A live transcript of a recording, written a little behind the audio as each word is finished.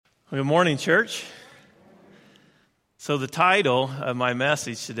Good morning, church. So the title of my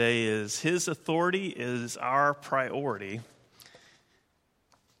message today is His Authority is Our Priority.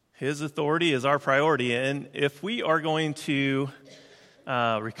 His authority is our priority. And if we are going to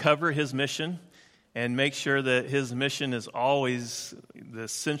recover His mission and make sure that His mission is always the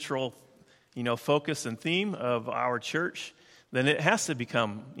central, focus and theme of our church, then it has to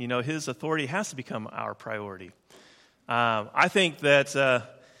become, His authority has to become our priority. I think that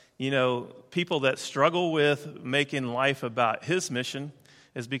people that struggle with making life about His mission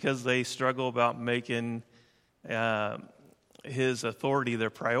is because they struggle about making His authority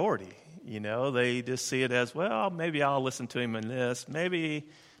their priority. They just see it as, well, maybe I'll listen to Him in this. Maybe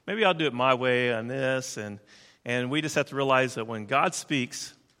I'll do it my way on this. And we just have to realize that when God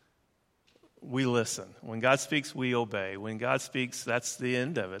speaks, we listen. When God speaks, we obey. When God speaks, that's the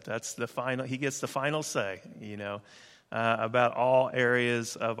end of it. That's the final. He gets the final say, about all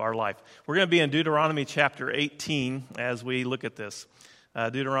areas of our life. We're going to be in Deuteronomy chapter 18 as we look at this.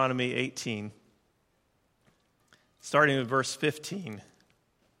 Deuteronomy 18, starting with verse 15.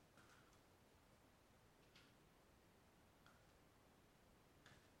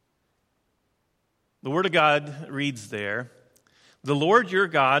 The Word of God reads there, "The Lord your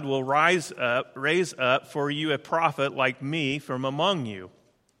God will raise up for you a prophet like me from among you."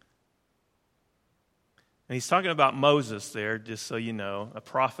 And he's talking about Moses there, just so you know, a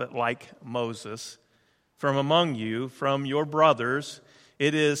prophet like Moses. "From among you, from your brothers,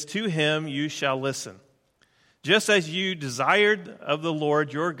 it is to him you shall listen. Just as you desired of the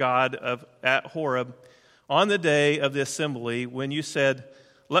Lord your God at Horeb on the day of the assembly, when you said,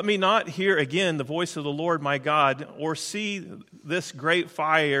 'Let me not hear again the voice of the Lord my God, or see this great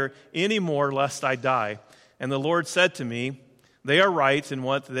fire any more, lest I die.' And the Lord said to me, 'They are right in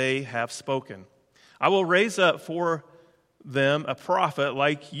what they have spoken. I will raise up for them a prophet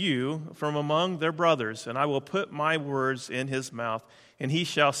like you from among their brothers, and I will put my words in his mouth, and he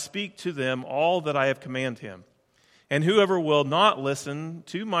shall speak to them all that I have commanded him. And whoever will not listen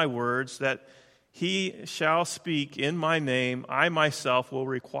to my words that he shall speak in my name, I myself will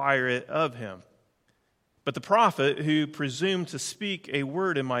require it of him. But the prophet who presumed to speak a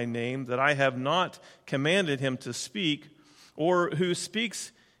word in my name that I have not commanded him to speak, or who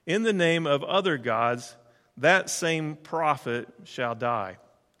speaks in the name of other gods, that same prophet shall die.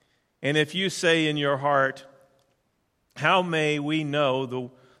 And if you say in your heart, how may we know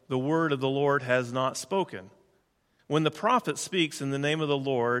the word of the Lord has not spoken? When the prophet speaks in the name of the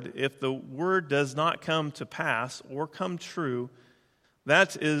Lord, if the word does not come to pass or come true,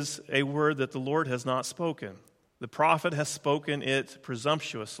 that is a word that the Lord has not spoken. The prophet has spoken it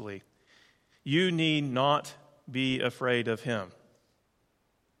presumptuously. You need not be afraid of him."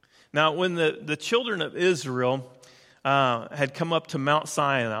 Now, when the children of Israel had come up to Mount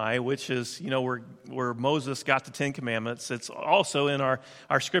Sinai, which is, where Moses got the Ten Commandments, it's also in our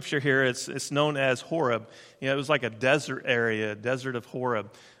scripture here, it's known as Horeb. It was like a desert area, desert of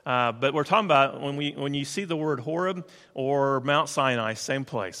Horeb. But we're talking about when you see the word Horeb or Mount Sinai, same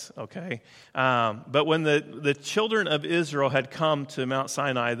place, okay? But when the children of Israel had come to Mount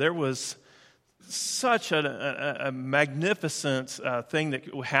Sinai, there was such a magnificent thing that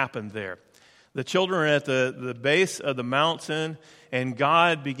happened there. The children are at the base of the mountain, and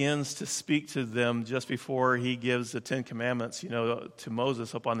God begins to speak to them just before he gives the Ten Commandments, to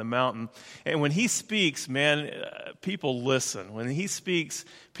Moses up on the mountain. And when he speaks, man, people listen. When he speaks,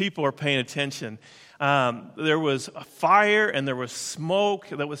 people are paying attention. There was a fire and there was smoke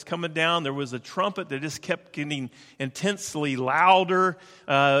that was coming down. There was a trumpet that just kept getting intensely louder.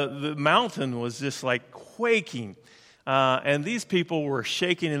 The mountain was just like quaking. And these people were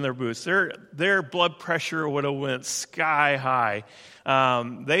shaking in their boots. Their blood pressure would have went sky high.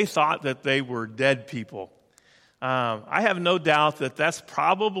 They thought that they were dead people. I have no doubt that that's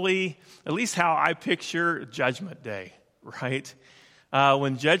probably at least how I picture Judgment Day, right?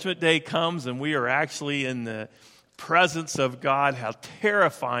 When Judgment Day comes and we are actually in the presence of God, how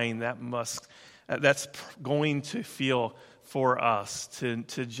terrifying that's going to feel for us to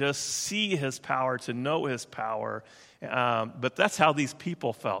just see his power, to know his power. But that's how these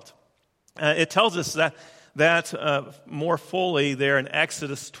people felt. It tells us that more fully there in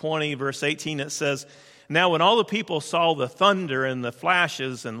Exodus 20, verse 18, it says, "Now when all the people saw the thunder and the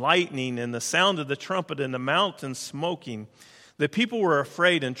flashes and lightning and the sound of the trumpet and the mountain smoking, the people were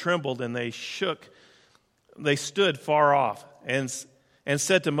afraid and trembled, and they stood far off and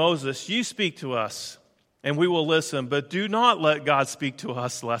said to Moses, 'You speak to us, and we will listen, but do not let God speak to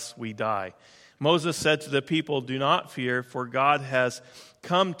us, lest we die.' Moses said to the people, 'Do not fear, for God has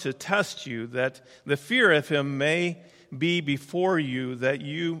come to test you, that the fear of him may be before you, that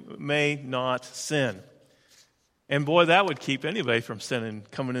you may not sin. And boy, that would keep anybody from sinning,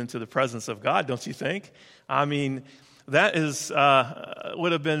 coming into the presence of God, don't you think? I mean, that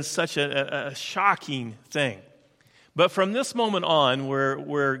would have been such a shocking thing. But from this moment on,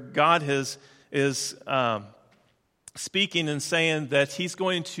 where God is speaking and saying that he's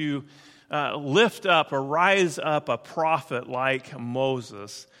going to lift up or rise up a prophet like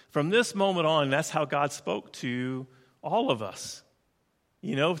Moses, from this moment on, that's how God spoke to all of us.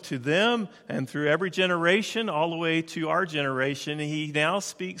 You know, to them and through every generation, all the way to our generation, he now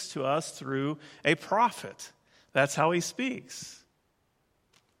speaks to us through a prophet. That's how he speaks.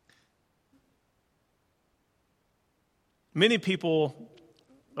 Many people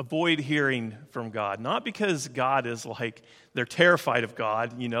avoid hearing from God, not because God is like, they're terrified of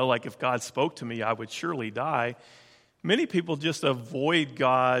God, you know, like if God spoke to me, I would surely die. Many people just avoid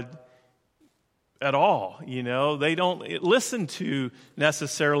God at all, you know. They don't listen to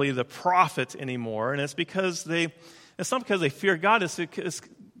necessarily the prophet anymore, and it's not because they fear God, it's because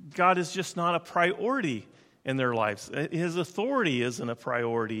God is just not a priority in their lives. His authority isn't a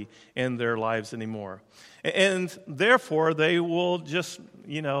priority in their lives anymore. And therefore, they will just,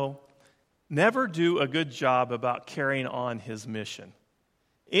 you know, never do a good job about carrying on his mission.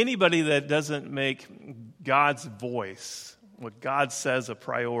 Anybody that doesn't make God's voice, what God says, a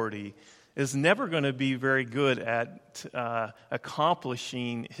priority, is never going to be very good at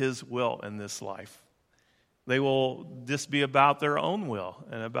accomplishing his will in this life. They will just be about their own will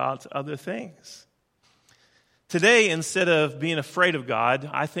and about other things. Today, instead of being afraid of God,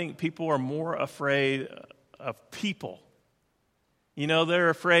 I think people are more afraid of people. You know, they're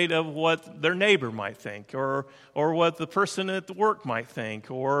afraid of what their neighbor might think, or what the person at work might think,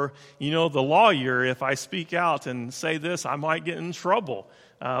 or, you know, the lawyer, if I speak out and say this, I might get in trouble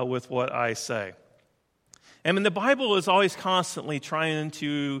with what I say. I mean, the Bible is always constantly trying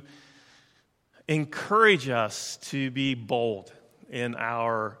to encourage us to be bold in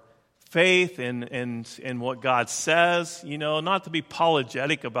our faith and what God says, you know, not to be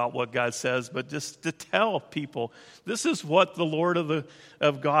apologetic about what God says, but just to tell people, this is what the Lord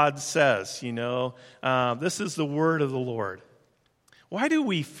of God says, you know. This is the word of the Lord. Why do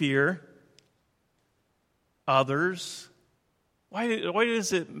we fear others? Why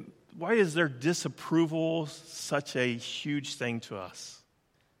is their disapproval such a huge thing to us?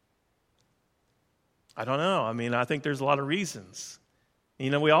 I don't know. I mean, I think there's a lot of reasons. You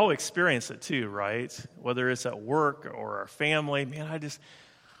know, we all experience it too, right? Whether it's at work or our family. Man,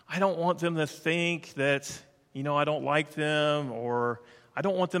 I don't want them to think that, you know, I don't like them, or I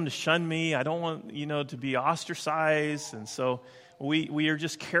don't want them to shun me. I don't want, you know, to be ostracized. And so we are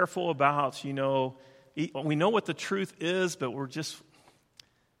just careful about, you know, we know what the truth is, but we're just,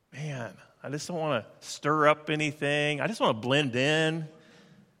 man, I just don't want to stir up anything. I just want to blend in.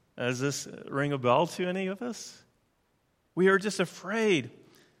 Does this ring a bell to any of us? We are just afraid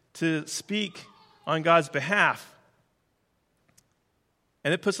to speak on God's behalf.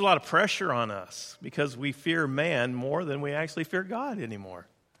 And it puts a lot of pressure on us because we fear man more than we actually fear God anymore.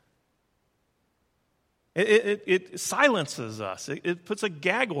 It silences us. It puts a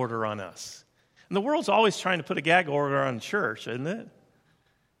gag order on us. And the world's always trying to put a gag order on the church, isn't it?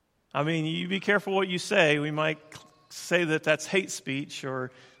 I mean, you be careful what you say. We might say that that's hate speech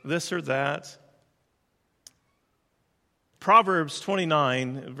or this or that. Proverbs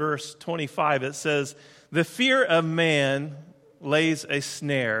 29, verse 25, it says, "The fear of man lays a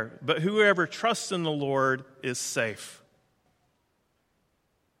snare, but whoever trusts in the Lord is safe."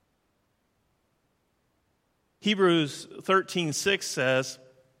 Hebrews 13:6 says,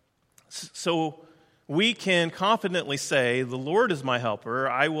 "So we can confidently say, 'The Lord is my helper,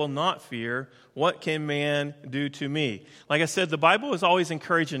 I will not fear. What can man do to me?'" Like I said, the Bible is always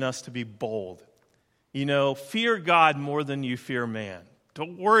encouraging us to be bold. You know, fear God more than you fear man.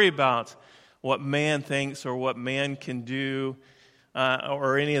 Don't worry about what man thinks or what man can do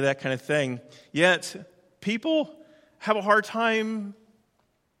or any of that kind of thing. Yet, people have a hard time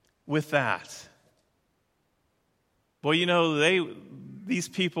with that. Well, you know, these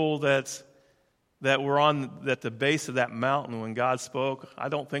people that were at the base of that mountain when God spoke, I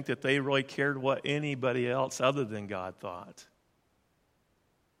don't think that they really cared what anybody else other than God thought.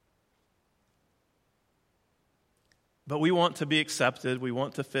 But we want to be accepted. We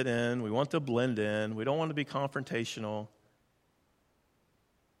want to fit in. We want to blend in. We don't want to be confrontational.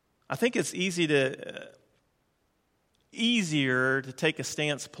 I think it's easier to take a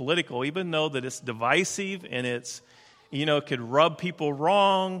stance political, even though that it's divisive and it's, you know, it could rub people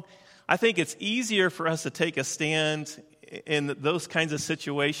wrong. I think it's easier for us to take a stand in those kinds of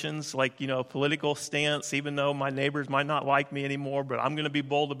situations, like, a political stance, even though my neighbors might not like me anymore, but I'm going to be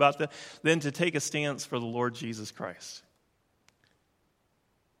bold about that, than to take a stance for the Lord Jesus Christ.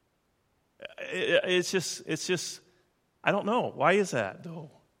 It's just, I don't know. Why is that,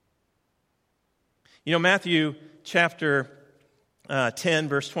 though? Matthew chapter 10,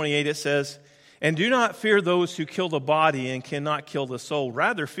 verse 28, it says, "And do not fear those who kill the body and cannot kill the soul.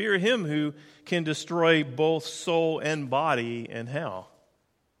 Rather, fear him who can destroy both soul and body in hell."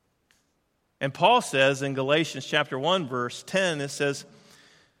 And Paul says in Galatians chapter 1, verse 10, it says,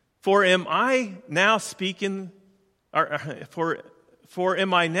 For am I now seeking the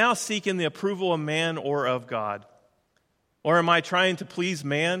approval of man or of God? Or am I trying to please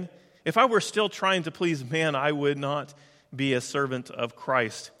man? If I were still trying to please man, I would not be a servant of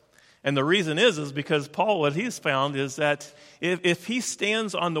Christ. And the reason is because Paul, what he's found is that if he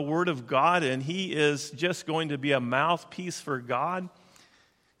stands on the word of God and he is just going to be a mouthpiece for God,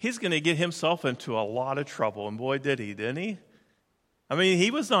 he's going to get himself into a lot of trouble. And boy, didn't he? I mean,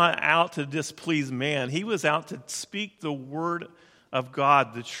 he was not out to displease man. He was out to speak the word of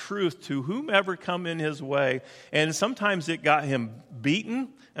God, the truth, to whomever come in his way. And sometimes it got him beaten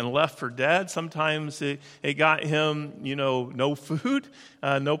and left for dead. Sometimes it got him, no food,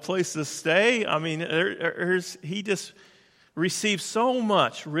 no place to stay. I mean, he just received so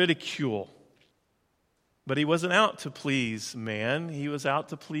much ridicule. But he wasn't out to please man. He was out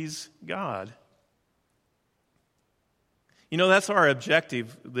to please God. That's our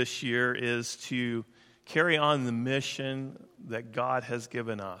objective this year, is to carry on the mission that God has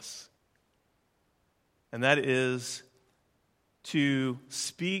given us. And that is to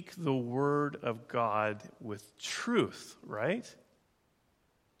speak the word of God with truth, right?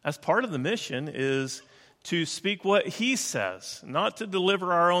 As part of the mission is to speak what he says, not to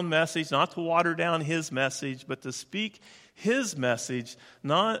deliver our own message, not to water down his message, but to speak his message,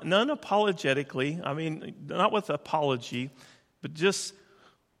 none apologetically, not with apology, but just,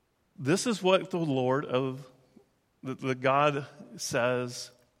 this is what the Lord of the God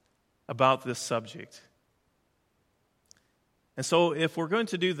says about this subject. And so if we're going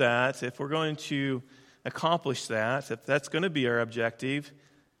to do that, if we're going to accomplish that, if that's going to be our objective,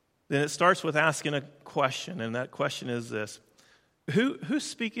 then it starts with asking a question, and that question is this: Who's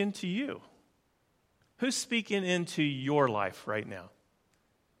speaking to you? Who's speaking into your life right now?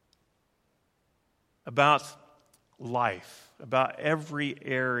 About life, about every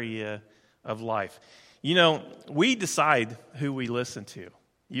area of life. We decide who we listen to,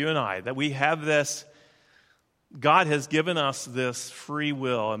 you and I, that we have this. God has given us this free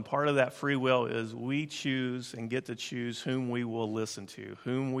will, and part of that free will is we choose and get to choose whom we will listen to,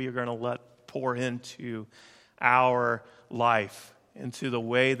 whom we are going to let pour into our life, into the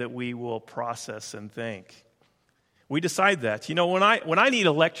way that we will process and think. We decide that. When I need an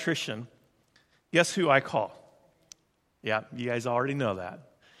electrician, guess who I call? Yeah, you guys already know that.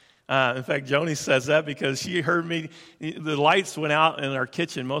 In fact, Joni says that because she heard me. The lights went out in our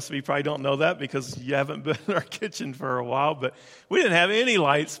kitchen. Most of you probably don't know that because you haven't been in our kitchen for a while, but we didn't have any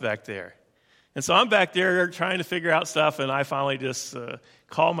lights back there. And so I'm back there trying to figure out stuff, and I finally just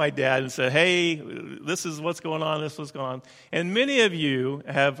called my dad and said, hey, this is what's going on, this is what's going on. And many of you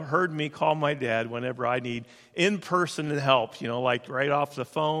have heard me call my dad whenever I need in-person help, like right off the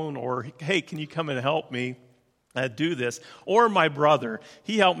phone, or, hey, can you come and help me do this? Or my brother,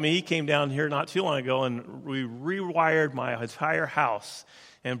 he helped me. He came down here not too long ago, and we rewired my entire house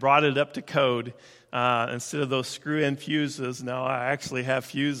and brought it up to code. Instead of those screw-in fuses, now I actually have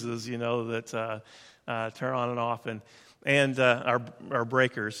fuses, that turn on and off, and our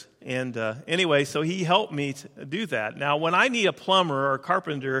breakers. And anyway, so he helped me to do that. Now, when I need a plumber or a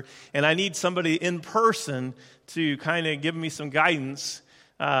carpenter, and I need somebody in person to kind of give me some guidance,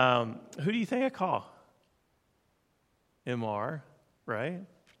 who do you think I call? MR, right?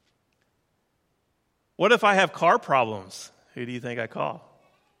 What if I have car problems? Who do you think I call?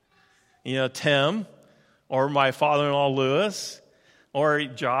 Tim, or my father-in-law, Lewis, or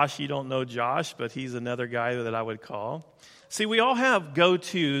Josh. You don't know Josh, but he's another guy that I would call. See, we all have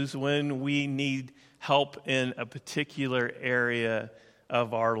go-tos when we need help in a particular area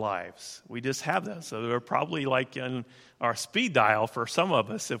of our lives. We just have that. So they're probably like in our speed dial for some of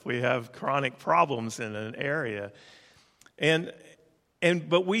us if we have chronic problems in an area.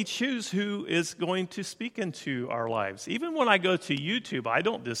 But we choose who is going to speak into our lives. Even when I go to YouTube, I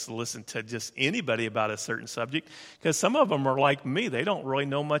don't just listen to just anybody about a certain subject, because some of them are like me. They don't really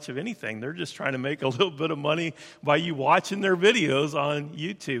know much of anything. They're just trying to make a little bit of money by you watching their videos on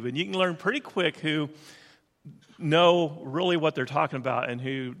YouTube. And you can learn pretty quick who know really what they're talking about and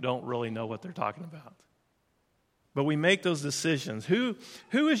who don't really know what they're talking about. But we make those decisions. Who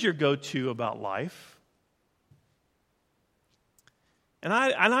is your go-to about life? And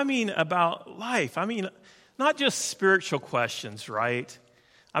I mean about life. I mean, not just spiritual questions, right?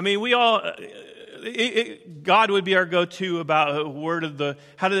 I mean, we all, God would be our go-to about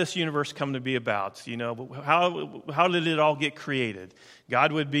how did this universe come to be about? You know, how did it all get created?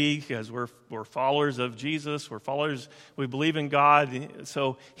 God would be, because we're followers of Jesus, we believe in God,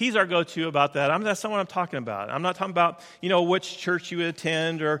 so He's our go-to about that. That's not what I'm talking about. I'm not talking about, which church you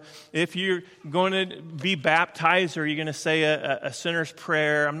attend, or if you're going to be baptized, or you're going to say a sinner's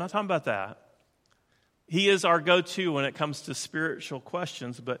prayer. I'm not talking about that. He is our go-to when it comes to spiritual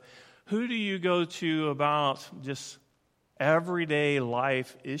questions, but who do you go to about just everyday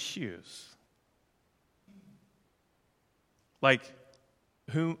life issues? Like,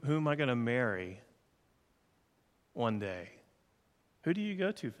 who am I going to marry one day? Who do you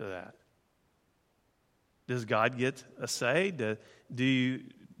go to for that? Does God get a say?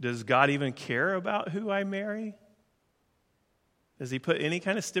 Does God even care about who I marry? Does He put any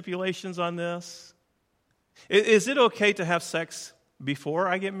kind of stipulations on this? Is it okay to have sex before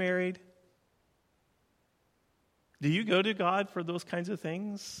I get married? Do you go to God for those kinds of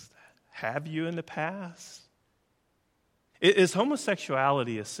things? Have you in the past? Is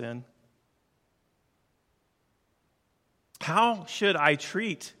homosexuality a sin? How should I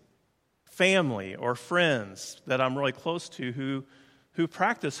treat family or friends that I'm really close to who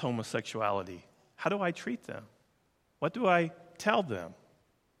practice homosexuality? How do I treat them? What do I tell them?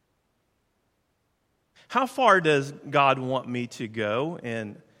 How far does God want me to go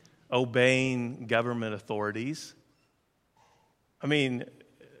in obeying government authorities? I mean,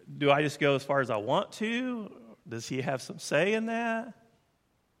 do I just go as far as I want to? Does He have some say in that?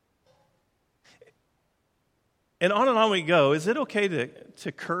 And on we go. Is it okay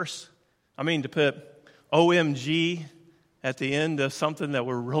to curse? I mean, to put OMG at the end of something that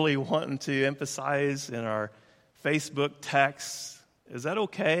we're really wanting to emphasize in our Facebook texts? Is that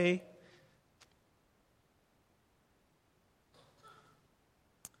okay?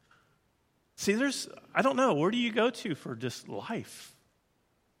 See, I don't know, where do you go to for just life?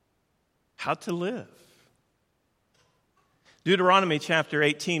 How to live? Deuteronomy chapter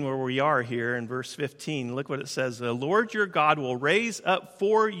 18, where we are here in verse 15, look what it says. The Lord your God will raise up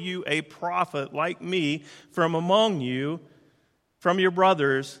for you a prophet like me from among you, from your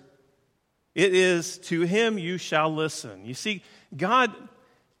brothers. It is to him you shall listen. You see, God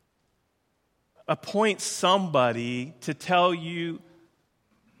appoints somebody to tell you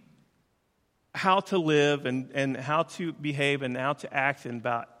how to live and how to behave and how to act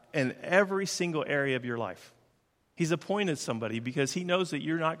in every single area of your life. He's appointed somebody because He knows that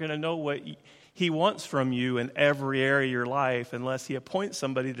you're not going to know what He wants from you in every area of your life unless He appoints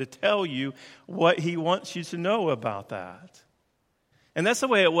somebody to tell you what He wants you to know about that. And that's the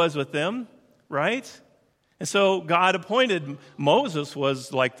way it was with them, right? And so God appointed Moses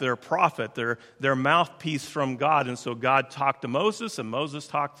was like their prophet, their mouthpiece from God. And so God talked to Moses and Moses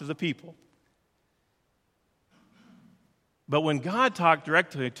talked to the people. But when God talked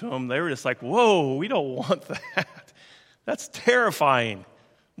directly to them, they were just like, whoa, we don't want that. That's terrifying.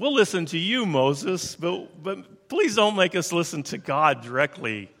 We'll listen to you, Moses, but please don't make us listen to God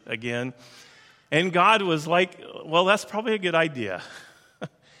directly again. And God was like, well, that's probably a good idea.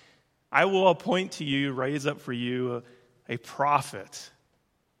 I will appoint to you, raise up for you a prophet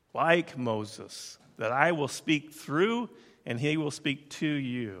like Moses that I will speak through and he will speak to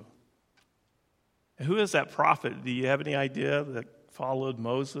you. And who is that prophet? Do you have any idea that followed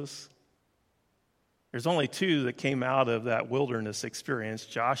Moses? There's only two that came out of that wilderness experience,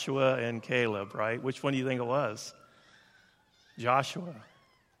 Joshua and Caleb, right? Which one do you think it was? Joshua.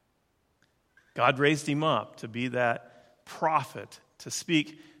 God raised him up to be that prophet, to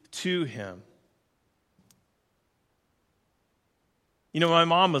speak to him. You know, my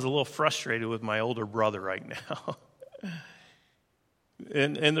mom is a little frustrated with my older brother right now.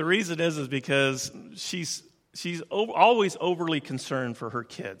 And the reason is because she's always overly concerned for her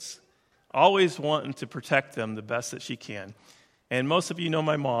kids, always wanting to protect them the best that she can. And most of you know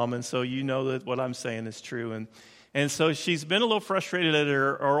my mom, and so you know that what I'm saying is true. And so she's been a little frustrated at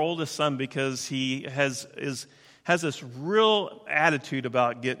our oldest son because he has this real attitude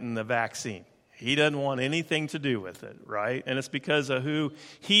about getting the vaccine. He doesn't want anything to do with it, right? And it's because of who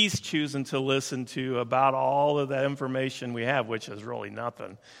he's choosing to listen to about all of that information we have, which is really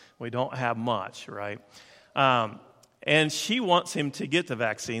nothing. We don't have much, right? And she wants him to get the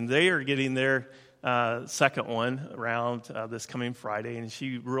vaccine. They are getting their second one around this coming Friday, and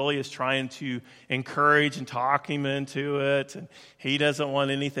she really is trying to encourage and talk him into it, and he doesn't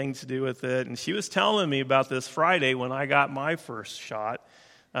want anything to do with it. And she was telling me about this Friday when I got my first shot.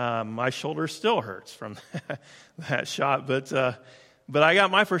 My shoulder still hurts from that shot, but I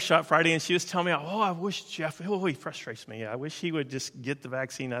got my first shot Friday, and she was telling me, I wish Jeff, he frustrates me. I wish he would just get the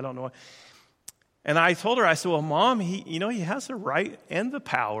vaccine. I don't know. And I told her, I said, well, Mom, he has the right and the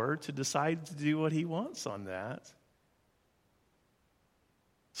power to decide to do what he wants on that.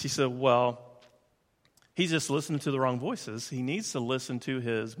 She said, well, he's just listening to the wrong voices. He needs to listen to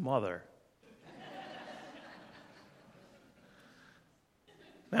his mother.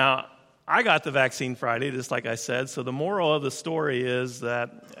 Now, I got the vaccine Friday, just like I said, so the moral of the story is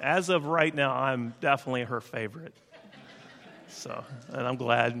that as of right now, I'm definitely her favorite. So, and I'm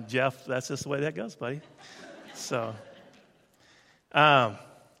glad, Jeff, that's just the way that goes, buddy. So, no,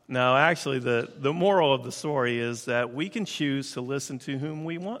 actually, the moral of the story is that we can choose to listen to whom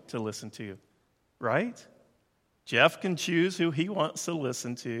we want to listen to, right? Jeff can choose who he wants to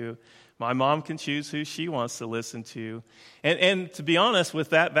listen to. My mom can choose who she wants to listen to. And to be honest,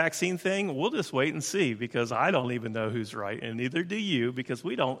 with that vaccine thing, we'll just wait and see, because I don't even know who's right, and neither do you, because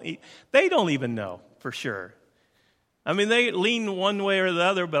they don't even know for sure. I mean, they lean one way or the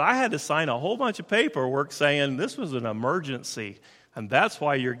other, but I had to sign a whole bunch of paperwork saying this was an emergency, and that's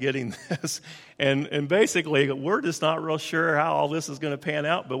why you're getting this. And basically, we're just not real sure how all this is going to pan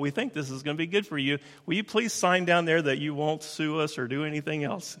out, but we think this is going to be good for you. Will you please sign down there that you won't sue us or do anything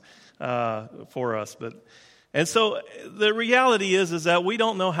else for us? And so the reality is that we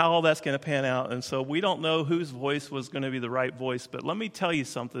don't know how all that's going to pan out, and so we don't know whose voice was going to be the right voice. But let me tell you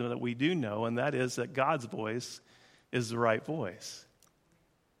something that we do know, and that is that God's voice is the right voice.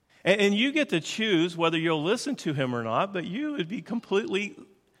 And you get to choose whether you'll listen to him or not, but you would be completely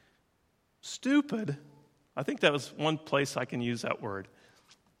stupid. I think that was one place I can use that word.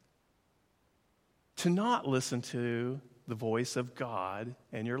 To not listen to the voice of God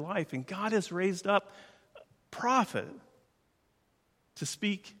in your life. And God has raised up a prophet to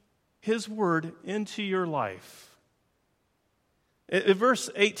speak his word into your life. In verse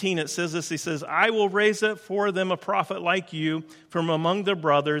 18, it says this. He says, I will raise up for them a prophet like you from among their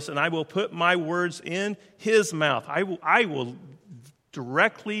brothers, and I will put my words in his mouth. I will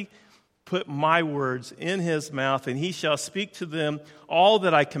directly put my words in his mouth, and he shall speak to them all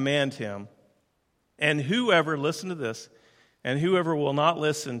that I command him. And whoever, listen to this, and whoever will not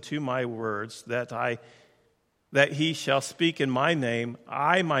listen to my words that he shall speak in my name,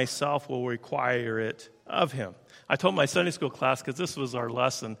 I myself will require it of him. I told my Sunday school class, because this was our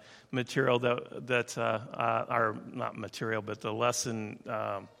lesson material, our not material, but the lesson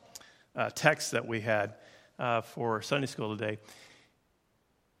text that we had for Sunday school today.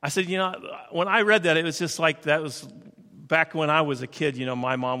 I said, when I read that, it was just like that was back when I was a kid.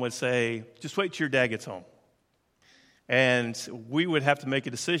 My mom would say, just wait till your dad gets home. And we would have to make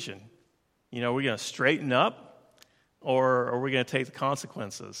a decision. We're going to straighten up, or are we going to take the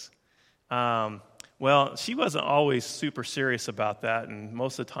consequences? Well, she wasn't always super serious about that, and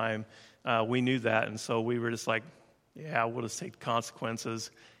most of the time we knew that, and so we were just like, yeah, we'll just take the consequences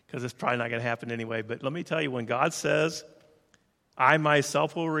because it's probably not going to happen anyway. But let me tell you, when God says, I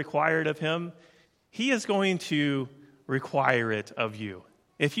myself will require it of him, he is going to require it of you.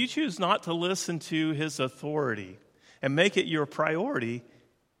 If you choose not to listen to his authority and make it your priority,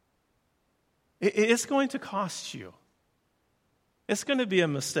 it's going to cost you. It's going to be a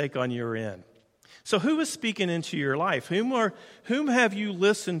mistake on your end. So who is speaking into your life? Whom have you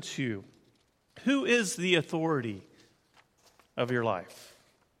listened to? Who is the authority of your life?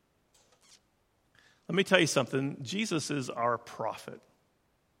 Let me tell you something. Jesus is our prophet.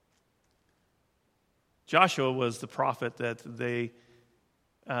 Joshua was the prophet that they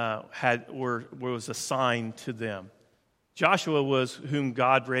was assigned to them. Joshua was whom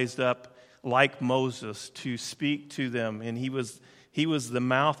God raised up like Moses to speak to them, and he was the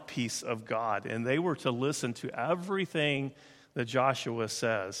mouthpiece of God, and they were to listen to everything that Joshua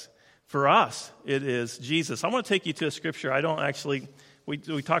says. For us, it is Jesus. I want to take you to a scripture. I don't actually, we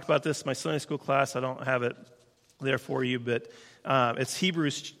talked about this in my Sunday school class. I don't have it there for you, but it's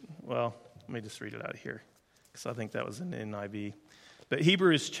Hebrews, well, let me just read it out here, because I think that was in the NIV. But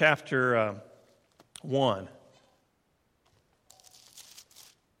Hebrews chapter 1.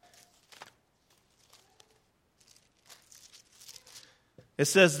 It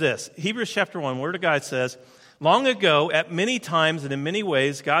says this, Hebrews chapter 1, Word of God says, long ago, at many times and in many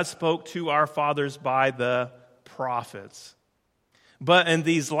ways, God spoke to our fathers by the prophets. But in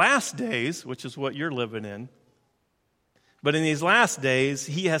these last days, which is what you're living in, But in these last days,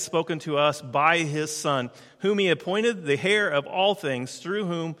 he has spoken to us by his Son, whom he appointed the heir of all things, through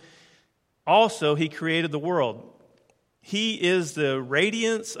whom also he created the world. He is the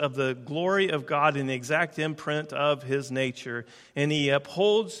radiance of the glory of God in the exact imprint of his nature, and he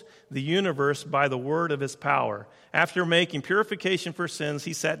upholds the universe by the word of his power. After making purification for sins,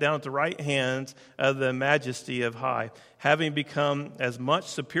 he sat down at the right hand of the majesty of high, having become as much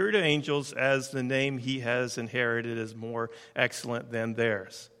superior to angels as the name he has inherited is more excellent than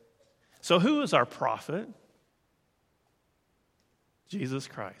theirs. So who is our prophet? Jesus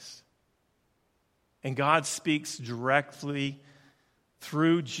Christ. And God speaks directly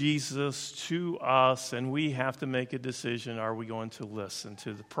through Jesus to us, and we have to make a decision. Are we going to listen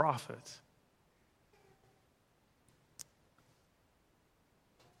to the prophet?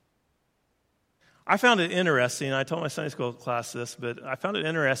 I found it interesting. I told my Sunday school class this, but I found it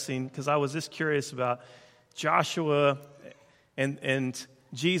interesting because I was just curious about Joshua and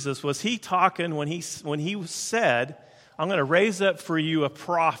Jesus. Was he talking when he said, I'm going to raise up for you a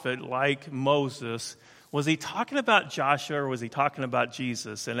prophet like Moses? Was he talking about Joshua or was he talking about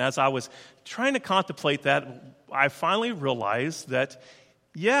Jesus? And as I was trying to contemplate that, I finally realized that,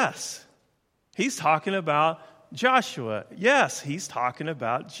 yes, he's talking about Joshua. Yes, he's talking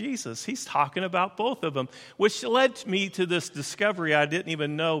about Jesus. He's talking about both of them, which led me to this discovery I didn't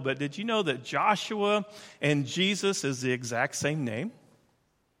even know. But did you know that Joshua and Jesus is the exact same name?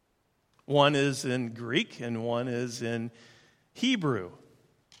 One is in Greek and one is in Hebrew.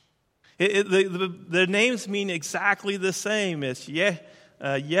 The names mean exactly the same. It's Yeshua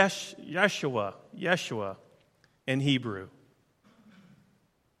in Hebrew.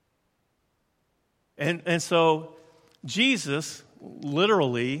 And so Jesus,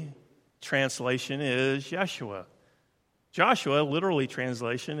 literally, translation is Yeshua. Joshua, literally,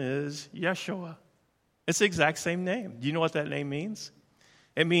 translation is Yeshua. It's the exact same name. Do you know what that name means?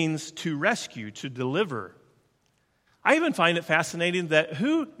 It means to rescue, to deliver. I even find it fascinating that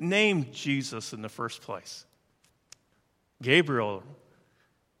who named Jesus in the first place? Gabriel.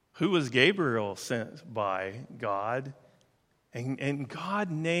 Who was Gabriel sent by God? And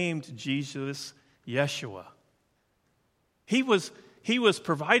God named Jesus Yeshua. He was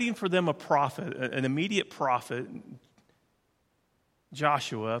providing for them a prophet, an immediate prophet,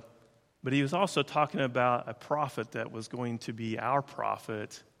 Joshua, but he was also talking about a prophet that was going to be our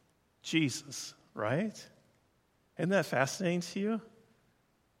prophet, Jesus, right? Isn't that fascinating to you?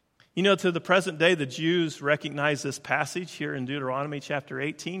 You know, to the present day, the Jews recognize this passage here in Deuteronomy chapter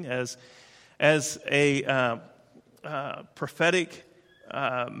 18 as a prophetic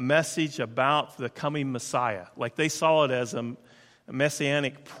message about the coming Messiah. Like they saw it as a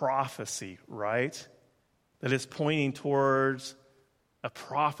messianic prophecy, right? That is pointing towards a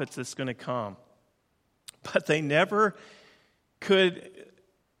prophet that's going to come. But they never could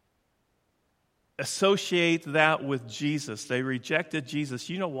associate that with Jesus. They rejected Jesus.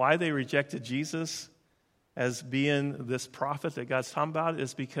 You know why they rejected Jesus as being this prophet that God's talking about?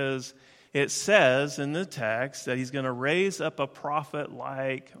 Is because it says in the text that he's going to raise up a prophet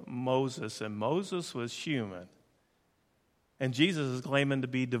like Moses, and Moses was human. And Jesus is claiming to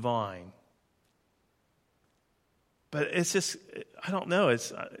be divine. But it's just, I don't know,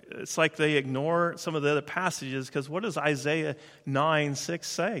 it's like they ignore some of the other passages, because what does Isaiah 9:6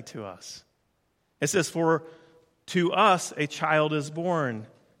 say to us? It says, for to us a child is born,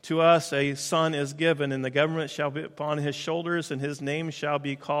 to us a son is given, and the government shall be upon his shoulders, and his name shall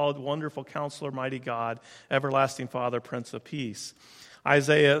be called Wonderful Counselor, Mighty God, Everlasting Father, Prince of Peace.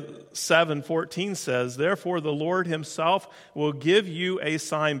 Isaiah 7:14 says, therefore the Lord himself will give you a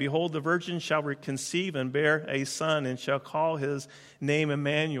sign. Behold, the virgin shall conceive and bear a son, and shall call his name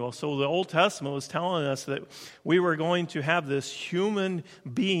Emmanuel. So the Old Testament was telling us that we were going to have this human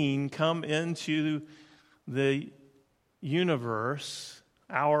being come into the universe,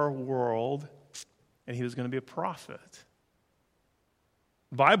 our world, and he was going to be a prophet.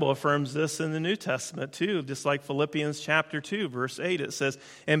 The Bible affirms this in the New Testament too, just like Philippians chapter 2, verse 8. It says,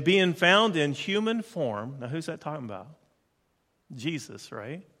 and being found in human form. Now, who's that talking about? Jesus,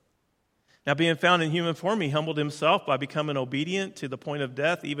 right? Now, being found in human form, he humbled himself by becoming obedient to the point of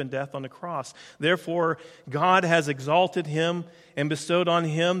death, even death on the cross. Therefore, God has exalted him and bestowed on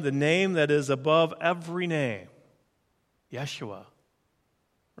him the name that is above every name. Yeshua,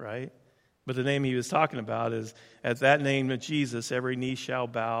 right? But the name he was talking about is, at that name of Jesus, every knee shall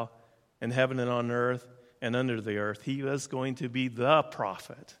bow in heaven and on earth and under the earth. He is going to be the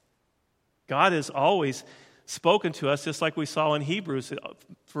prophet. God has always spoken to us, just like we saw in Hebrews.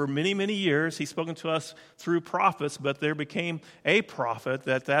 For many, many years, he's spoken to us through prophets, but there became a prophet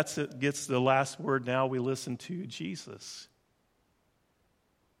that gets the last word. Now we listen to Jesus.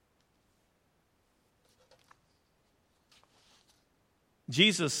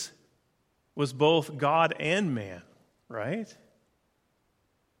 Jesus was both God and man, right?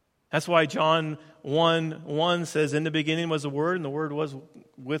 That's why John 1:1 says, in the beginning was the Word, and the Word was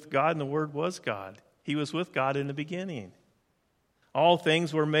with God, and the Word was God. He was with God in the beginning. All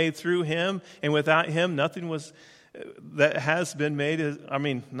things were made through him, and without him nothing was that has been made.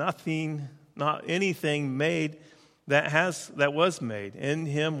 Nothing, not anything made that was made. In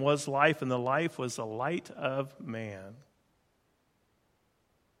him was life, and the life was the light of man.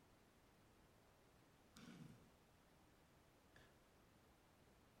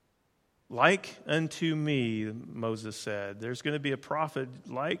 Like unto me, Moses said. There's going to be a prophet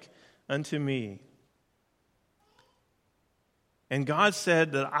like unto me. And God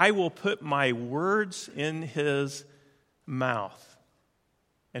said that I will put my words in his mouth.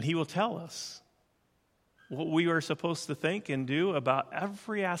 And he will tell us what we are supposed to think and do about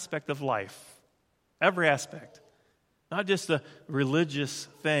every aspect of life. Every aspect. Not just the religious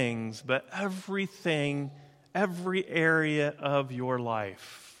things, but everything, every area of your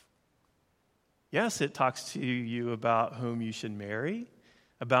life. Yes, it talks to you about whom you should marry,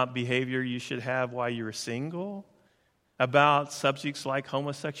 about behavior you should have while you're single, about subjects like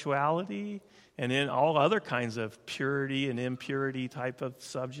homosexuality, and in all other kinds of purity and impurity type of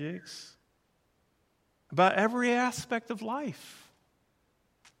subjects. About every aspect of life.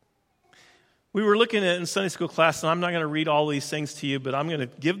 We were looking at it in Sunday school class, and I'm not going to read all these things to you, but I'm going to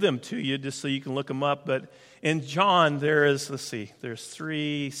give them to you just so you can look them up. But in John, there's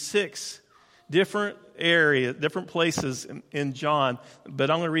 6 different areas, different places in John,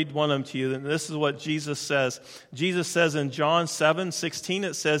 but I'm going to read one of them to you. And this is what Jesus says. Jesus says in John 7:16,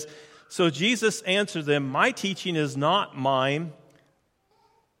 it says, so Jesus answered them, my teaching is not mine,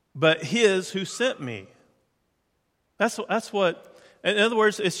 but his who sent me. That's what, in other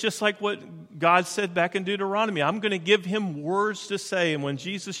words, it's just like what God said back in Deuteronomy. I'm going to give him words to say. And when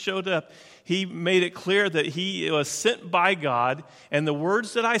Jesus showed up, he made it clear that he was sent by God, and the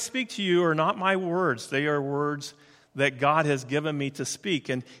words that I speak to you are not my words. They are words that God has given me to speak.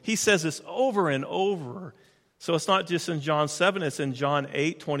 And he says this over and over. So it's not just in John 7, it's in John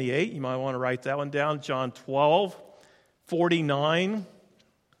 8:28. You might want to write that one down. John 12:49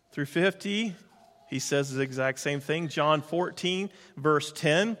 through 50. He says the exact same thing. John 14, verse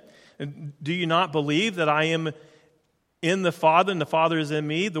 10. Do you not believe that I am in the Father, and the Father is in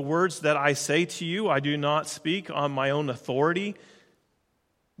me? The words that I say to you, I do not speak on my own authority,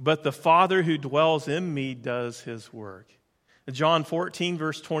 but the Father who dwells in me does his work. In John 14,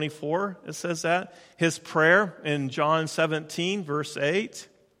 verse 24, it says that. His prayer in John 17, verse 8.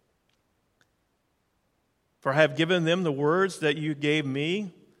 For I have given them the words that you gave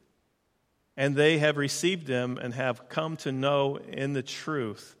me, and they have received them and have come to know in the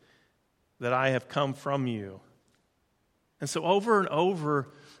truth that I have come from you. And so over and over,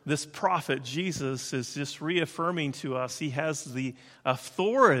 this prophet, Jesus, is just reaffirming to us he has the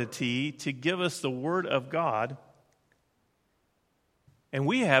authority to give us the word of God. And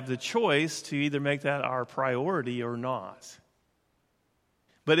we have the choice to either make that our priority or not.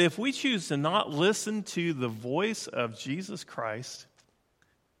 But if we choose to not listen to the voice of Jesus Christ,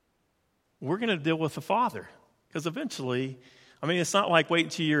 we're going to deal with the Father. Because eventually, it's not like wait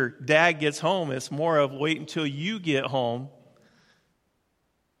until your dad gets home. It's more of wait until you get home,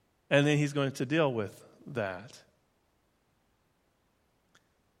 and then he's going to deal with that.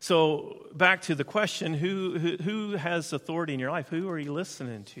 So back to the question, who has authority in your life? Who are you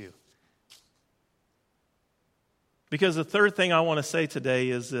listening to? Because the third thing I want to say today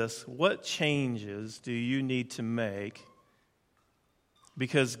is this. What changes do you need to make?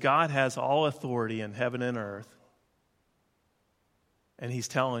 Because God has all authority in heaven and earth. And he's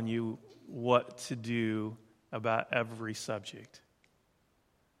telling you what to do about every subject.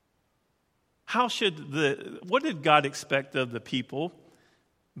 What did God expect of the people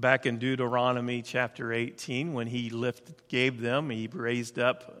back in Deuteronomy chapter 18 when he gave them, he raised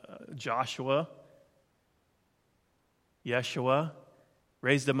up Yeshua,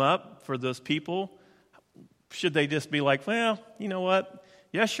 raised them up for those people? Should they just be like, well, you know what?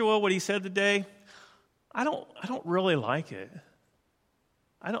 Yeshua, what he said today, I don't really like it.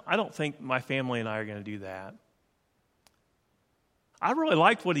 I don't think my family and I are going to do that. I really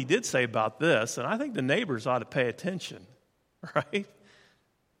liked what he did say about this, and I think the neighbors ought to pay attention, right?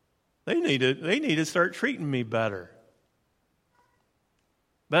 They need to start treating me better.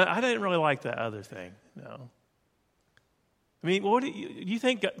 But I didn't really like that other thing, no. What do you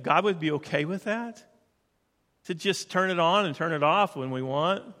think God would be okay with that? To just turn it on and turn it off when we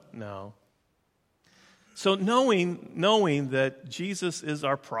want? No. So knowing that Jesus is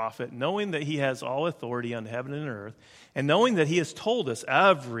our prophet, knowing that he has all authority on heaven and earth, and knowing that he has told us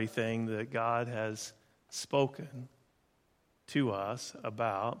everything that God has spoken to us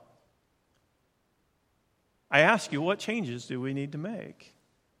about, I ask you, what changes do we need to make?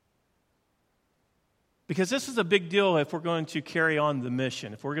 Because this is a big deal if we're going to carry on the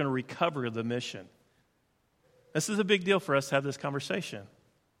mission, if we're going to recover the mission. This is a big deal for us to have this conversation.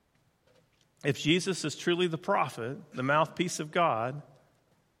 If Jesus is truly the prophet, the mouthpiece of God,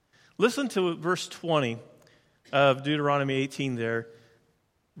 listen to verse 20 of Deuteronomy 18 there.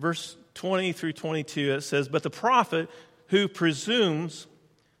 Verse 20 through 22, it says, "But the prophet who presumes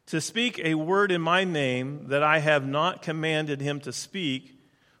to speak a word in my name that I have not commanded him to speak,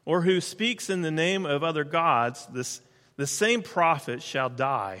 or who speaks in the name of other gods, the same prophet shall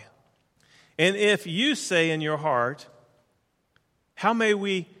die. And if you say in your heart, how may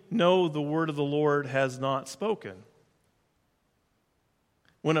we know the word of the Lord has not spoken?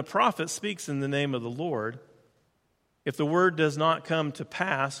 When a prophet speaks in the name of the Lord, if the word does not come to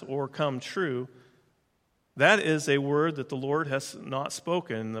pass or come true, that is a word that the Lord has not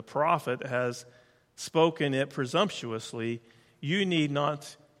spoken. The prophet has spoken it presumptuously. You need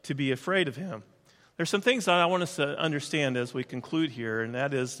not to be afraid of him." There's some things that I want us to understand as we conclude here, and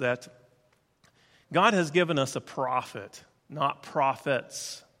that is that God has given us a prophet, not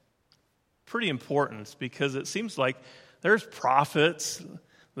prophets. Pretty important, because it seems like there's prophets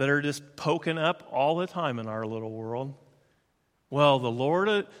that are just poking up all the time in our little world. Well, the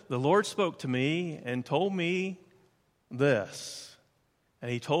Lord spoke to me and told me this,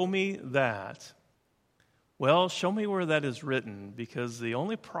 and he told me that. Well, show me where that is written, because the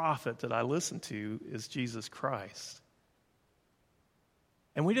only prophet that I listen to is Jesus Christ.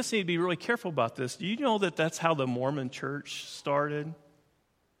 And we just need to be really careful about this. Do you know that that's how the Mormon church started?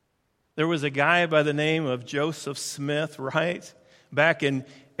 There was a guy by the name of Joseph Smith, right? Back in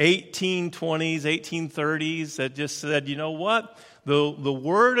 1820s, 1830s, that just said, you know what? The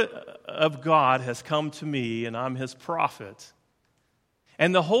word of God has come to me, and I'm his prophet.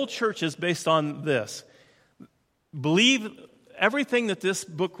 And the whole church is based on this. Believe everything that this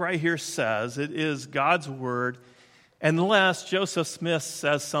book right here says. It is God's word, unless Joseph Smith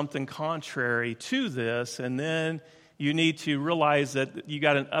says something contrary to this, and then you need to realize that you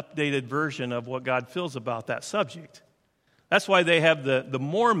got an updated version of what God feels about that subject. That's why they have the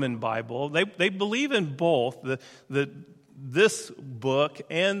Mormon Bible. They believe in both this book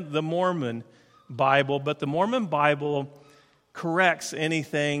and the Mormon Bible, but the Mormon Bible corrects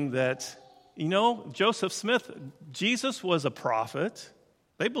anything that, Joseph Smith, Jesus was a prophet.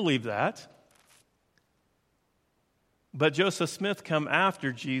 They believe that. But Joseph Smith come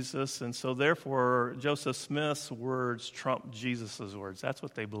after Jesus, and so therefore Joseph Smith's words trump Jesus' words. That's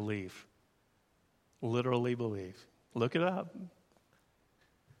what they believe. Literally believe. Look it up.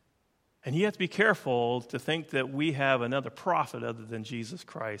 And you have to be careful to think that we have another prophet other than Jesus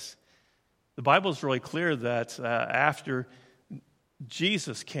Christ. The Bible is really clear that after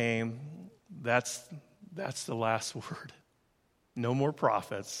Jesus came, that's the last word. No more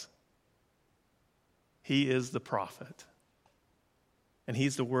prophets. He is the prophet. And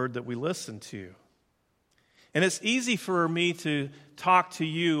he's the word that we listen to. And it's easy for me to talk to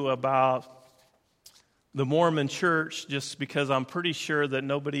you about the Mormon church just because I'm pretty sure that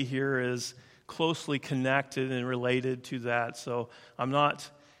nobody here is closely connected and related to that. So I'm not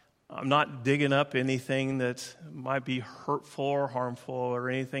digging up anything that might be hurtful or harmful or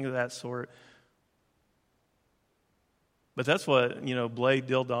anything of that sort. But that's what, Blade,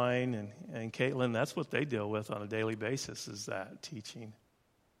 Dildine, and Caitlin, that's what they deal with on a daily basis, is that teaching.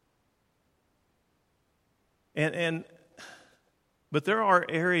 But there are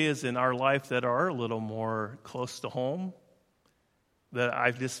areas in our life that are a little more close to home that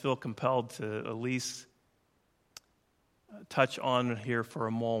I just feel compelled to at least touch on here for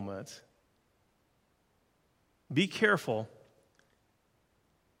a moment. Be careful.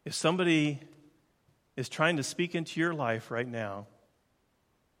 If somebody is trying to speak into your life right now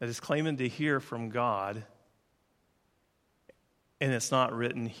that is claiming to hear from God, and it's not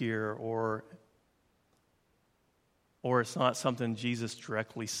written here, or it's not something Jesus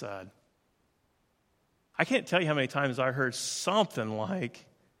directly said. I can't tell you how many times I heard something like,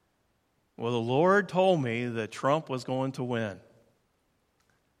 well, the Lord told me that Trump was going to win.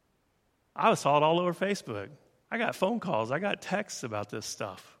 I saw it all over Facebook. I got phone calls. I got texts about this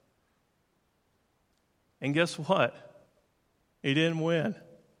stuff. And guess what? He didn't win.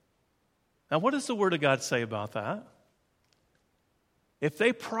 Now, what does the Word of God say about that? If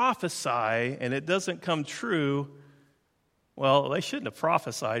they prophesy and it doesn't come true, well, they shouldn't have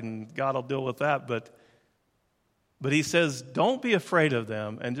prophesied, and God will deal with that. But But he says, don't be afraid of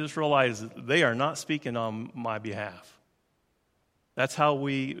them, and just realize that they are not speaking on my behalf. That's how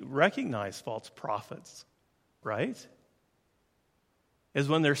we recognize false prophets, right? Is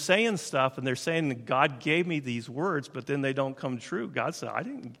when they're saying stuff and they're saying that God gave me these words, but then they don't come true. God said, I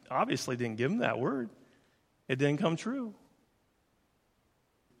obviously didn't give them that word. It didn't come true.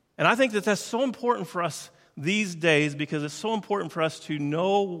 And I think that that's so important for us these days, because it's so important for us to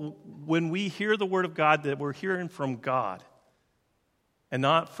know when we hear the word of God that we're hearing from God and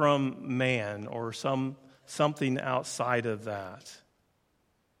not from man or something outside of that.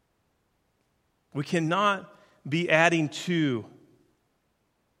 We cannot be adding to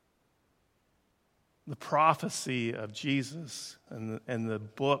the prophecy of Jesus and the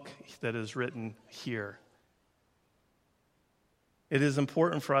book that is written here. It is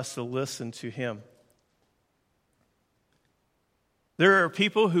important for us to listen to him. There are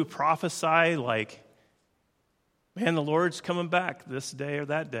people who prophesy like, man, the Lord's coming back this day or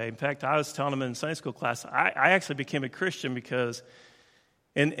that day. In fact, I was telling them in Sunday school class, I actually became a Christian because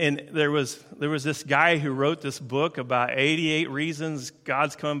and there was this guy who wrote this book about 88 reasons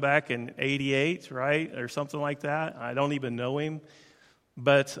God's coming back in 88, right? Or something like that. I don't even know him.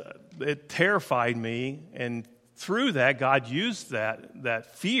 But it terrified me, and through that, God used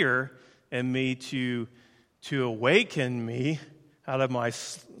that fear in me to awaken me out of my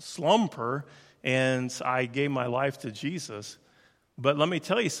slumber, and I gave my life to Jesus. But let me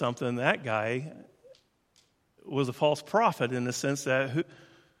tell you something, that guy was a false prophet in the sense that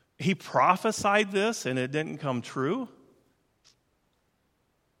he prophesied this and it didn't come true.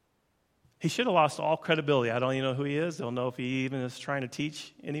 He should have lost all credibility. I don't even know who he is. I don't know if he even is trying to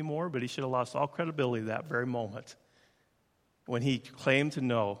teach anymore, but he should have lost all credibility that very moment when he claimed to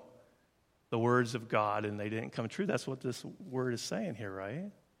know the words of God and they didn't come true. That's what this word is saying here,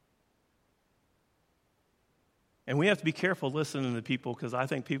 right? And we have to be careful listening to people, because I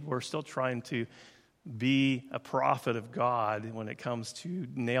think people are still trying to be a prophet of God when it comes to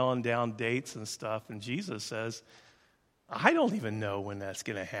nailing down dates and stuff. And Jesus says, I don't even know when that's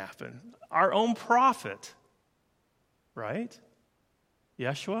going to happen. Our own prophet, right?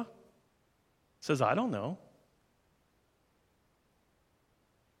 Yeshua says, I don't know.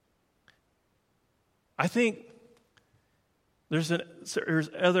 I think there's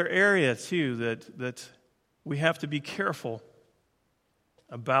other area too that we have to be careful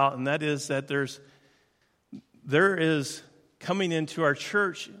about, and that is that there is coming into our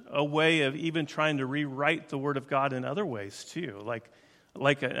church a way of even trying to rewrite the Word of God in other ways too,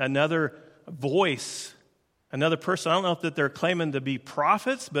 like another voice, another person. I don't know if that they're claiming to be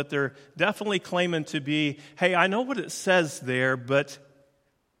prophets, but they're definitely claiming to be, hey, I know what it says there, but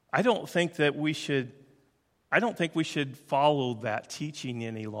I don't think we should follow that teaching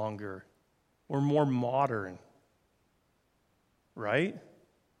any longer. We're more modern, right?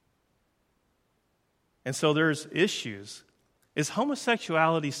 And so there's issues. Is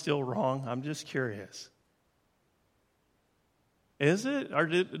homosexuality still wrong? I'm just curious. Is it? Or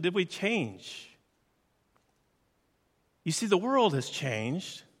did we change? You see, the world has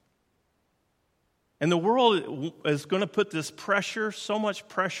changed. And the world is going to put this pressure, so much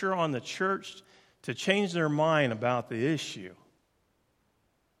pressure on the church to change their mind about the issue.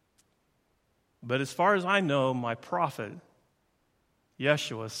 But as far as I know, my prophet,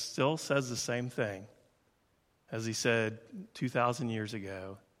 Yeshua, still says the same thing as he said 2,000 years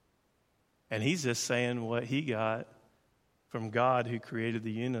ago. And he's just saying what he got from God, who created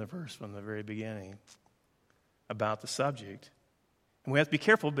the universe from the very beginning, about the subject. And we have to be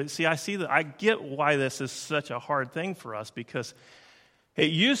careful, but see, I get why this is such a hard thing for us, because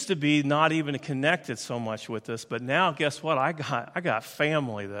it used to be not even connected so much with this, but now guess what? I got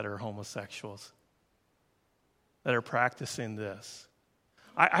family that are homosexuals that are practicing this.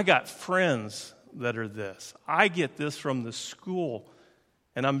 I got friends that are this. I get this from the school,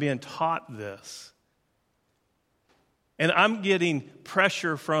 and I'm being taught this. And I'm getting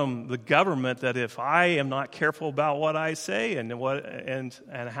pressure from the government that if I am not careful about what I say and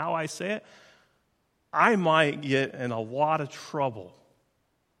how I say it, I might get in a lot of trouble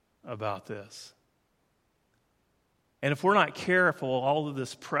about this. And if we're not careful, all of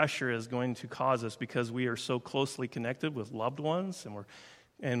this pressure is going to cause us, because we are so closely connected with loved ones,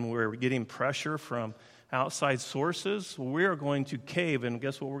 and we're getting pressure from outside sources, we're going to cave, and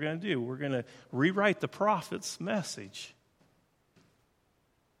guess what we're going to do? We're going to rewrite the prophet's message.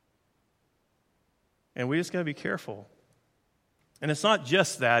 And we just got to be careful. And it's not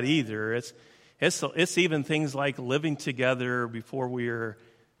just that either. It's even things like living together before we are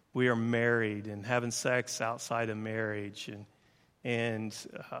married, and having sex outside of marriage, and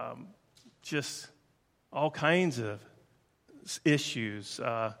just all kinds of issues,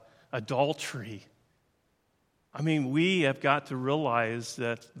 adultery. I mean, we have got to realize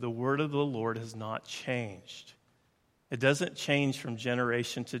that the word of the Lord has not changed. It doesn't change from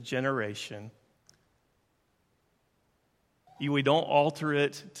generation to generation. We don't alter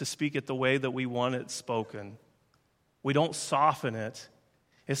it to speak it the way that we want it spoken. We don't soften it.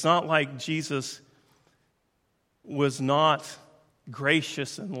 It's not like Jesus was not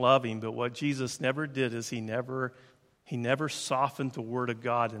gracious and loving, but what Jesus never did is he never softened the word of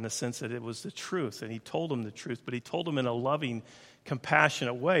God in the sense that it was the truth, and he told them the truth, but he told them in a loving,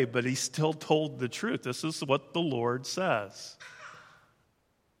 compassionate way, but he still told the truth. This is what the Lord says.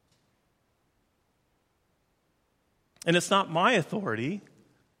 And it's not my authority.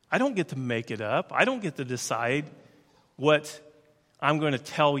 I don't get to make it up. I don't get to decide what I'm going to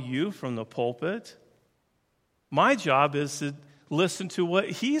tell you from the pulpit. My job is to listen to what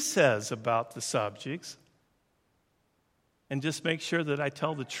he says about the subjects and just make sure that I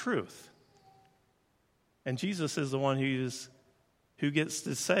tell the truth. And Jesus is the one who gets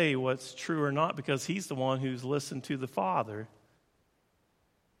to say what's true or not, because he's the one who's listened to the Father.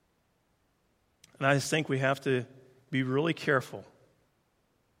 And I just think we have to be really careful.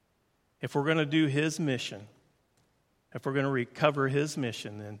 If we're going to do his mission, if we're going to recover his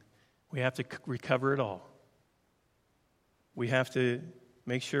mission, then we have to recover it all. We have to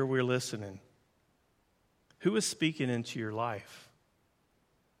make sure we're listening. Who is speaking into your life?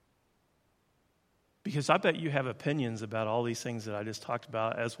 Because I bet you have opinions about all these things that I just talked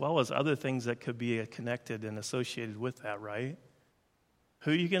about, as well as other things that could be connected and associated with that, right?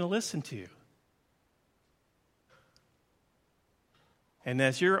 Who are you going to listen to? And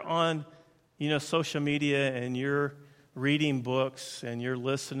as you're on, social media and you're reading books and you're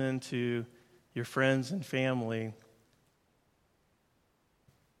listening to your friends and family,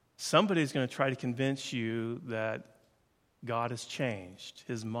 somebody's going to try to convince you that God has changed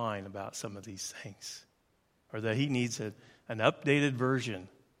his mind about some of these things, or that he needs an updated version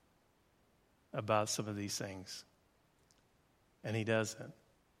about some of these things. And he doesn't.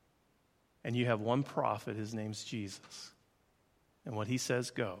 And you have one prophet, his name's Jesus. And what he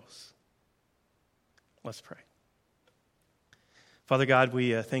says goes. Let's pray. Father God,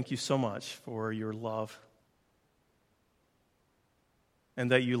 we thank you so much for your love.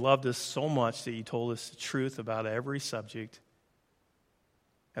 And that you loved us so much that you told us the truth about every subject.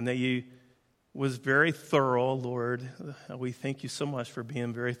 And that you was very thorough, Lord. We thank you so much for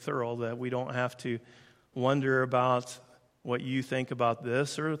being very thorough, that we don't have to wonder about what you think about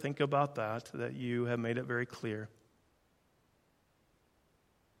this or think about that you have made it very clear.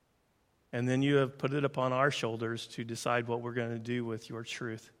 And then you have put it upon our shoulders to decide what we're going to do with your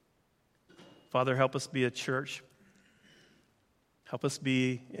truth. Father, help us be a church. Help us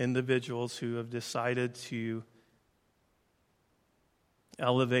be individuals who have decided to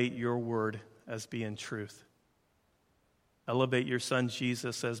elevate your word as being truth. Elevate your son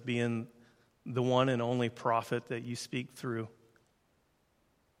Jesus as being the one and only prophet that you speak through.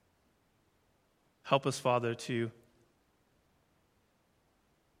 Help us, Father, to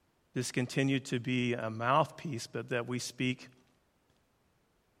just continue to be a mouthpiece, but that we speak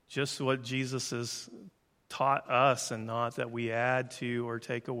just what Jesus has taught us, and not that we add to or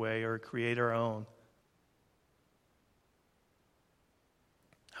take away or create our own.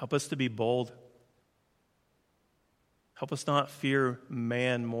 Help us to be bold. Help us not fear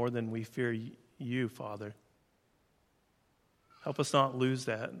man more than we fear you, Father. Help us not lose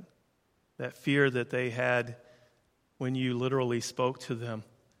that fear that they had when you literally spoke to them.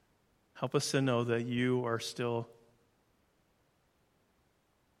 Help us to know that you are still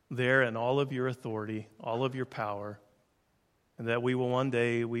there in all of your authority, all of your power, and that we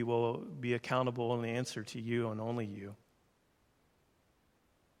will be accountable and answer to you and only you.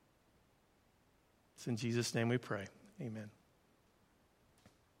 It's in Jesus' name we pray. Amen.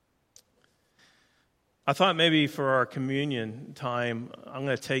 I thought maybe for our communion time, I'm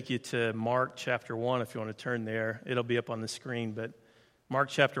going to take you to Mark chapter 1 if you want to turn there. It'll be up on the screen, but Mark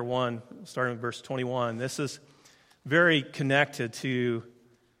chapter 1, starting with verse 21. This is very connected to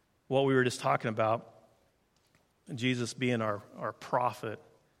what we were just talking about, Jesus being our prophet.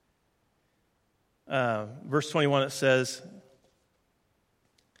 Verse 21, it says,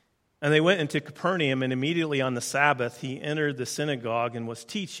 "And they went into Capernaum, and immediately on the Sabbath he entered the synagogue and was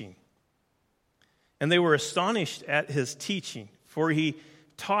teaching. And they were astonished at his teaching, for he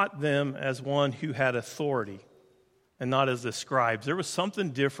taught them as one who had authority, and not as the scribes." There was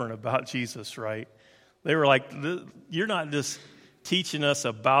something different about Jesus, right? They were like, you're not just teaching us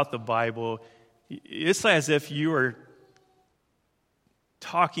about the Bible. It's as if you are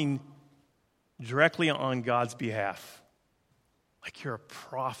talking directly on God's behalf. Like you're a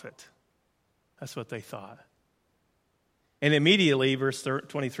prophet. That's what they thought. And immediately, verse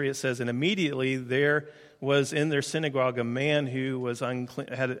 23, it says, and immediately there was in their synagogue a man who was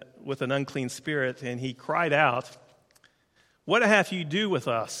with an unclean spirit, and he cried out, what have you to do with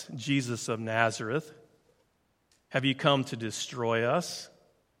us, Jesus of Nazareth? Have you come to destroy us?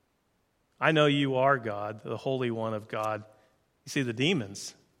 I know you are God, the Holy One of God. You see, the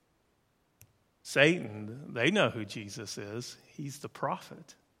demons, Satan, they know who Jesus is. He's the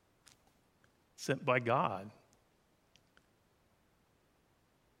prophet sent by God.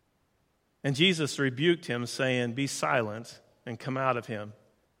 And Jesus rebuked him, saying, be silent and come out of him.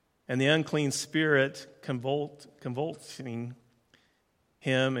 And the unclean spirit, convulsing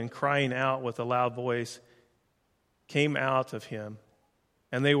him and crying out with a loud voice, came out of him.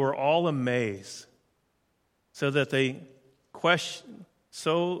 And they were all amazed, so that they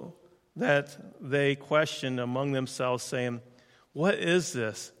questioned among themselves, saying, what is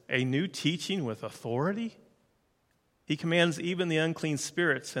this, a new teaching with authority? He commands even the unclean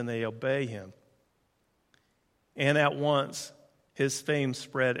spirits, and they obey him. And at once his fame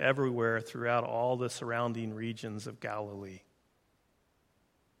spread everywhere throughout all the surrounding regions of Galilee.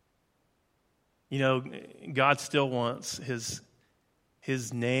 You know, God still wants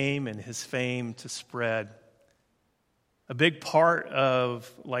his name and his fame to spread. A big part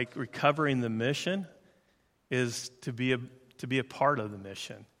of recovering the mission is to be a part of the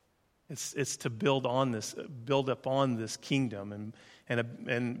mission. It's to build up on this kingdom, and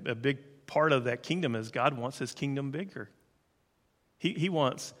a big part of that kingdom is God wants his kingdom bigger. He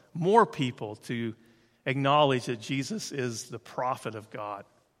wants more people to acknowledge that Jesus is the prophet of God.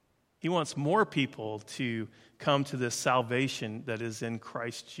 He wants more people to come to this salvation that is in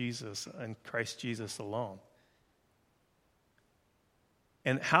Christ Jesus and Christ Jesus alone.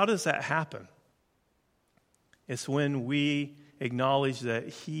 And how does that happen? It's when we acknowledge that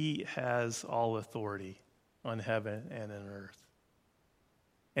he has all authority on heaven and on earth.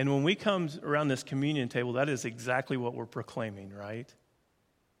 And when we come around this communion table, that is exactly what we're proclaiming, right?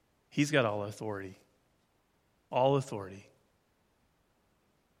 He's got all authority. All authority.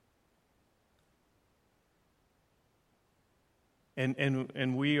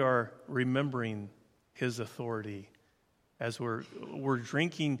 And we are remembering his authority as we're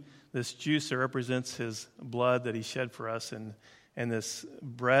drinking this juice that represents his blood that he shed for us, and this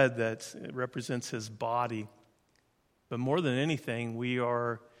bread that represents his body. But more than anything, we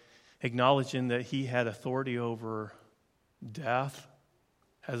are acknowledging that he had authority over death,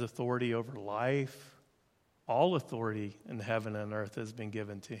 has authority over life. All authority in heaven and earth has been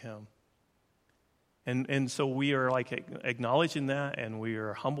given to him. And so we are acknowledging that, and we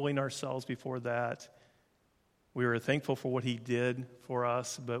are humbling ourselves before that. We are thankful for what he did for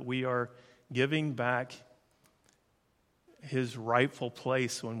us, but we are giving back his rightful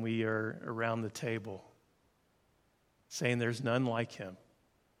place when we are around the table, saying there's none like him.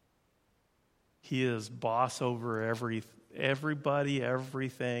 He is boss over everybody,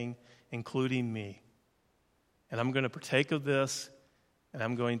 everything, including me. And I'm going to partake of this, and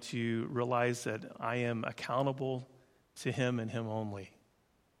I'm going to realize that I am accountable to him and him only.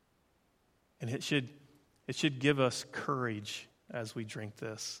 And it should give us courage as we drink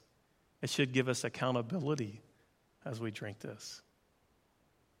this. It should give us accountability as we drink this.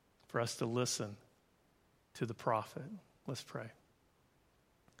 For us to listen to the prophet. Let's pray.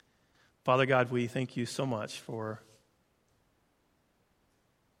 Father God, we thank you so much for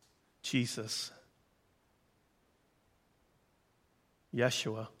Jesus,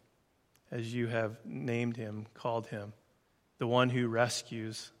 Yeshua, as you have named him, called him, the one who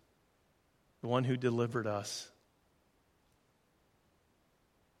rescues, the one who delivered us.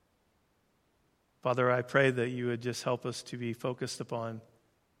 Father, I pray that you would just help us to be focused upon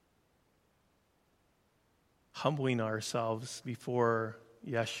humbling ourselves before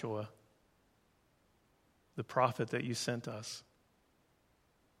Yeshua, the prophet that you sent us,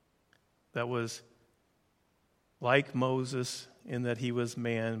 that was like Moses in that he was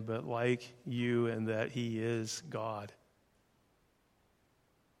man, but like you in that he is God.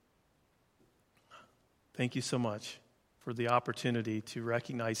 Thank you so much for the opportunity to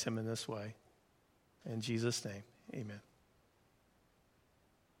recognize him in this way. In Jesus' name, amen.